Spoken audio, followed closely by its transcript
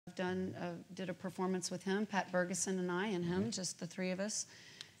did a performance with him, Pat Bergeson and I and him, just the three of us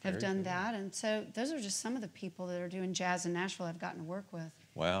have done that. And so those are just some of the people that are doing jazz in Nashville I've gotten to work with.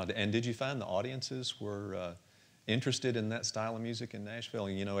 Wow. And did you find the audiences were interested in that style of music in Nashville?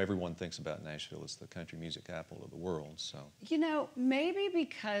 You know, everyone thinks about Nashville as the country music capital of the world, so. You know, maybe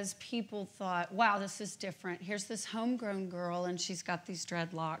because people thought, wow, this is different. Here's this homegrown girl, and she's got these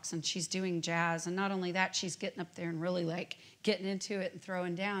dreadlocks, and she's doing jazz. And not only that, she's getting up there and really, like, getting into it and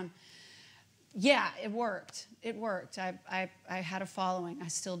throwing down. Yeah, it worked. It worked. I had a following. I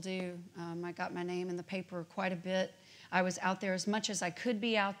still do. I got my name in the paper quite a bit. I was out there as much as I could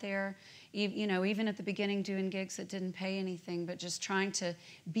be out there. You know, even at the beginning doing gigs that didn't pay anything, but just trying to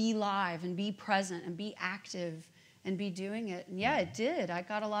be live and be present and be active and be doing it. And yeah, it did. I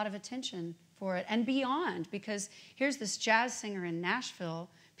got a lot of attention for it and beyond, because here's this jazz singer in Nashville.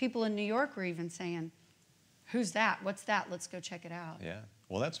 People in New York were even saying, who's that? What's that? Let's go check it out. Yeah.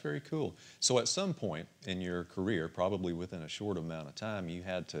 Well, that's very cool. So at some point in your career, probably within a short amount of time, you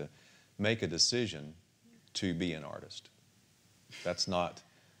had to make a decision to be an artist. That's not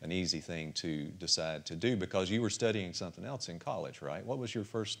an easy thing to decide to do, because you were studying something else in college, right? What was your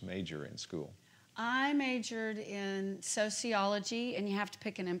first major in school? I majored in sociology, and you have to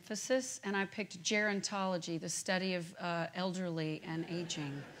pick an emphasis, and I picked gerontology, the study of elderly and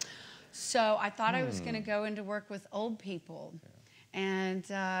aging. So I thought I was going to go into work with old people.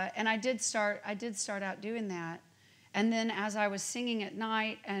 Yeah. And I did start out doing that. And then as I was singing at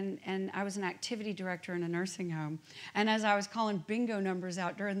night, and I was an activity director in a nursing home, and as I was calling bingo numbers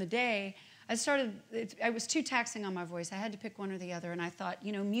out during the day, I was too taxing on my voice. I had to pick one or the other, and I thought,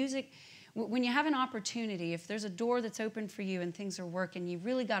 you know, music, when you have an opportunity, if there's a door that's open for you and things are working, you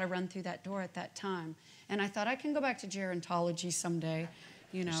really got to run through that door at that time. And I thought, I can go back to gerontology someday,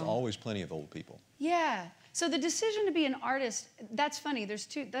 you know. There's always plenty of old people. Yeah. So the decision to be an artist, that's funny.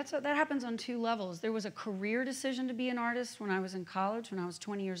 That happens on two levels. There was a career decision to be an artist when I was in college, when I was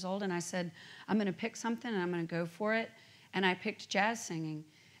 20 years old, and I said, I'm going to pick something and I'm going to go for it. And I picked jazz singing.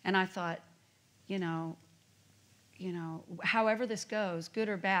 And I thought, you know, however this goes, good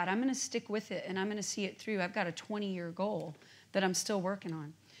or bad, I'm going to stick with it and I'm going to see it through. I've got a 20-year goal that I'm still working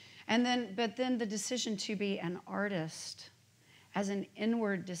on. But then the decision to be an artist as an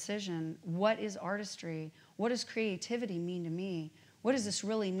inward decision. What is artistry? What does creativity mean to me? What does this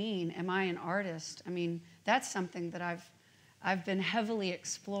really mean? Am I an artist? I mean, that's something that I've been heavily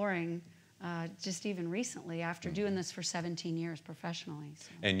exploring just even recently after doing this for 17 years professionally. So.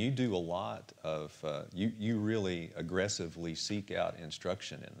 And you do a lot of, you really aggressively seek out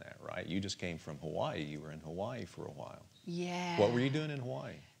instruction in that, right? You just came from Hawaii. You were in Hawaii for a while. Yeah. What were you doing in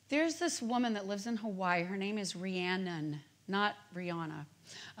Hawaii? There's this woman that lives in Hawaii. Her name is Rhiannon. Not Rihanna.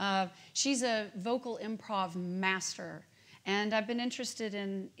 She's a vocal improv master, and I've been interested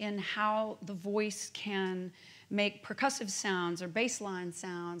in how the voice can make percussive sounds or bass line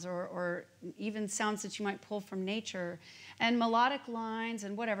sounds or even sounds that you might pull from nature and melodic lines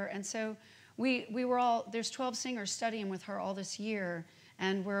and whatever. And so we were all, there's 12 singers studying with her all this year,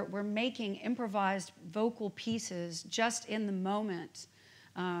 and we're making improvised vocal pieces just in the moment,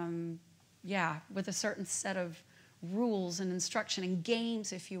 yeah, with a certain set of rules and instruction and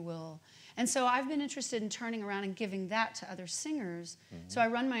games, if you will. And so I've been interested in turning around and giving that to other singers. So I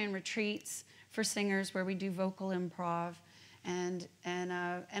run my own retreats for singers where we do vocal improv, and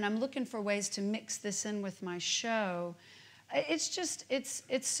I'm looking for ways to mix this in with my show. It's just,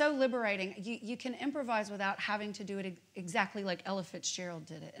 it's so liberating. You can improvise without having to do it exactly like Ella Fitzgerald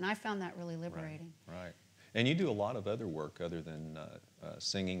did it, and I found that really liberating. Right. And you do a lot of other work other than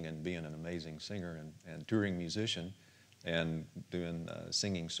singing and being an amazing singer and touring musician and doing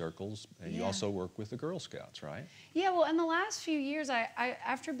singing circles. And you also work with the Girl Scouts, right? Yeah, well, in the last few years, I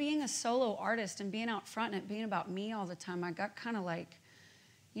after being a solo artist and being out front and it being about me all the time, I got kind of like,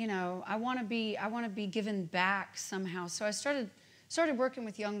 you know, I want to be given back somehow. So I started working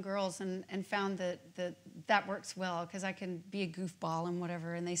with young girls and found that works well, because I can be a goofball and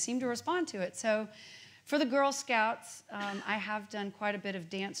whatever, and they seem to respond to it. So for the Girl Scouts, I have done quite a bit of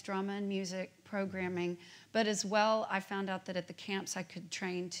dance, drama, and music programming, but as well, I found out that at the camps I could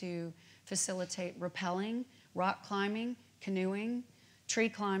train to facilitate rappelling, rock climbing, canoeing, tree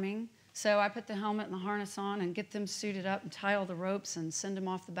climbing. So I put the helmet and the harness on and get them suited up and tie all the ropes and send them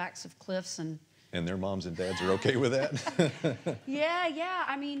off the backs of cliffs. And their moms and dads are okay with that? Yeah.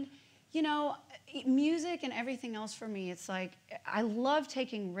 I mean, you know, music and everything else for me, it's like, I love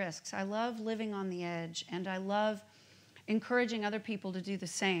taking risks. I love living on the edge, and I love encouraging other people to do the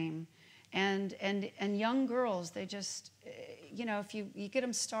same. And young girls, they just, you know, if you get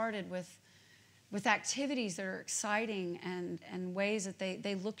them started with with activities that are exciting and ways that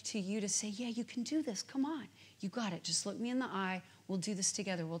they look to you to say, yeah, you can do this. Come on. You got it. Just look me in the eye. We'll do this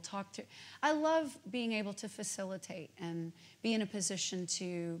together. We'll talk through. I love being able to facilitate and be in a position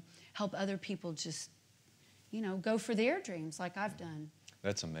to help other people just, go for their dreams like I've done.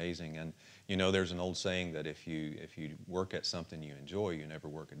 That's amazing. And, there's an old saying that if you work at something you enjoy, you never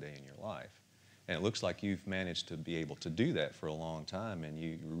work a day in your life. And it looks like you've managed to be able to do that for a long time, and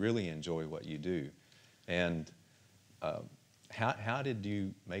you really enjoy what you do. And how did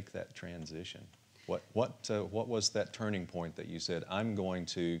you make that transition? What was that turning point that you said, I'm going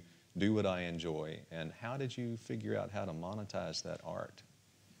to do what I enjoy, and how did you figure out how to monetize that art?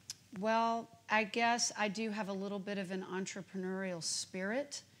 Well, I guess I do have a little bit of an entrepreneurial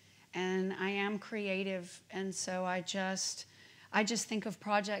spirit, and I am creative, and so I just think of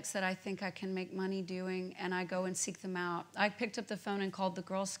projects that I think I can make money doing, and I go and seek them out. I picked up the phone and called the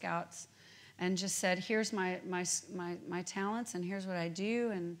Girl Scouts and just said, here's my talents, and here's what I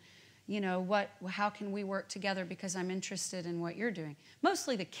do, and how can we work together, because I'm interested in what you're doing.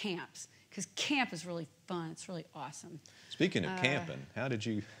 Mostly the camps, because camp is really fun. It's really awesome. Speaking of camping, how did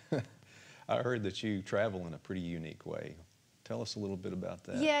you, I heard that you travel in a pretty unique way. Tell us a little bit about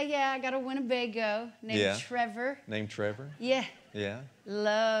that. Yeah, I got a Winnebago named Trevor. Named Trevor? Yeah. Yeah?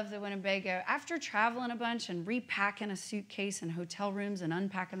 Love the Winnebago. After traveling a bunch and repacking a suitcase in hotel rooms and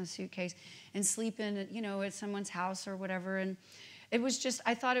unpacking the suitcase and sleeping, at someone's house or whatever, and it was just,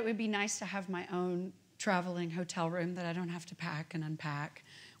 I thought it would be nice to have my own traveling hotel room that I don't have to pack and unpack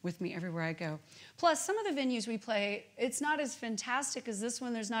with me everywhere I go. Plus, some of the venues we play, it's not as fantastic as this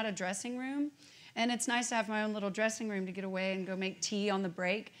one. There's not a dressing room. And it's nice to have my own little dressing room to get away and go make tea on the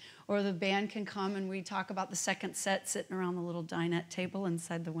break. Or the band can come and we talk about the second set sitting around the little dinette table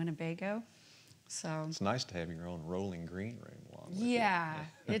inside the Winnebago. So it's nice to have your own rolling green room along with yeah,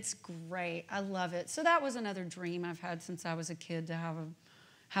 it's great. I love it. So that was another dream I've had since I was a kid, to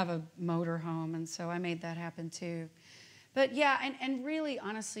have a motor home. And so I made that happen too. But yeah, and really,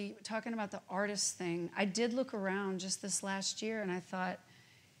 honestly, talking about the artist thing, I did look around just this last year and I thought,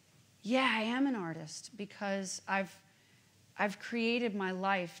 yeah, I am an artist, because I've created my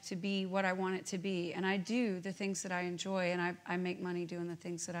life to be what I want it to be, and I do the things that I enjoy, and I make money doing the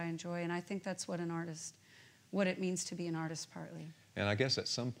things that I enjoy, and I think that's what it means to be an artist partly. And I guess at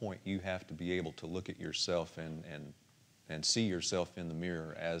some point you have to be able to look at yourself and see yourself in the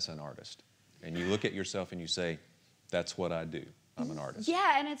mirror as an artist. And you look at yourself and you say, that's what I do. I'm an artist.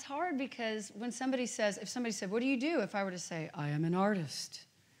 Yeah, and it's hard because when if somebody said, what do you do? If I were to say, I am an artist.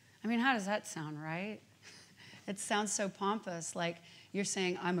 I mean, how does that sound, right? It sounds so pompous, like you're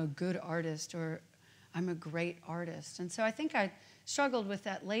saying, I'm a good artist or I'm a great artist. And so I think I struggled with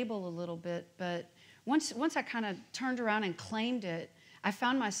that label a little bit, but once I kind of turned around and claimed it, I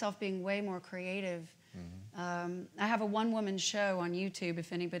found myself being way more creative. Mm-hmm. I have a one-woman show on YouTube,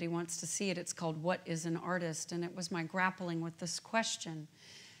 if anybody wants to see it. It's called What is an Artist? And it was my grappling with this question.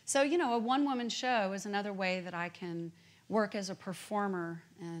 So, a one-woman show is another way that I can work as a performer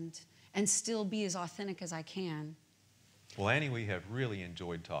and still be as authentic as I can. Well, Annie, we have really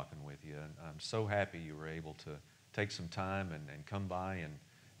enjoyed talking with you. And I'm so happy you were able to take some time and come by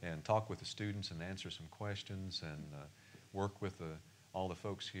and talk with the students and answer some questions and work with all the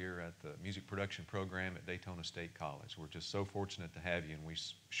folks here at the music production program at Daytona State College. We're just so fortunate to have you, and we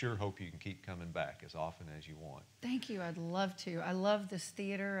sure hope you can keep coming back as often as you want. Thank you. I'd love to. I love this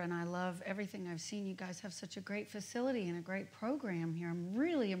theater, and I love everything I've seen. You guys have such a great facility and a great program here. I'm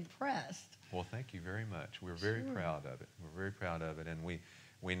really impressed. Well, thank you very much. We're very proud of it. We're very proud of it, and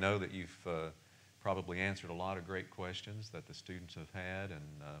we know that you've probably answered a lot of great questions that the students have had,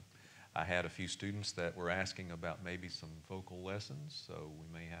 and I had a few students that were asking about maybe some vocal lessons, so we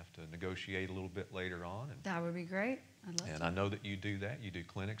may have to negotiate a little bit later on. And that would be great. I'd love to. And I know that you do that. You do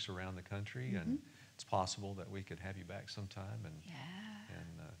clinics around the country, and it's possible that we could have you back sometime and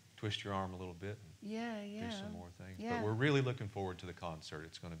twist your arm a little bit and do some more things. Yeah. But we're really looking forward to the concert.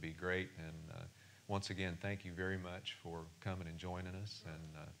 It's going to be great. And once again, thank you very much for coming and joining us.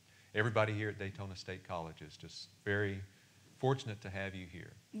 And everybody here at Daytona State College is just very fortunate to have you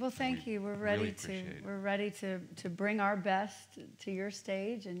here. Well, thank you. We're ready to bring our best to your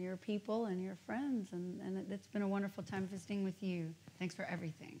stage and your people and your friends, and it's been a wonderful time visiting with you. Thanks for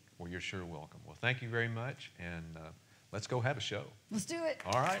everything. Well, you're sure welcome. Well, thank you very much, and let's go have a show. Let's do it.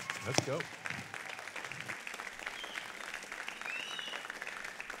 All right, let's go.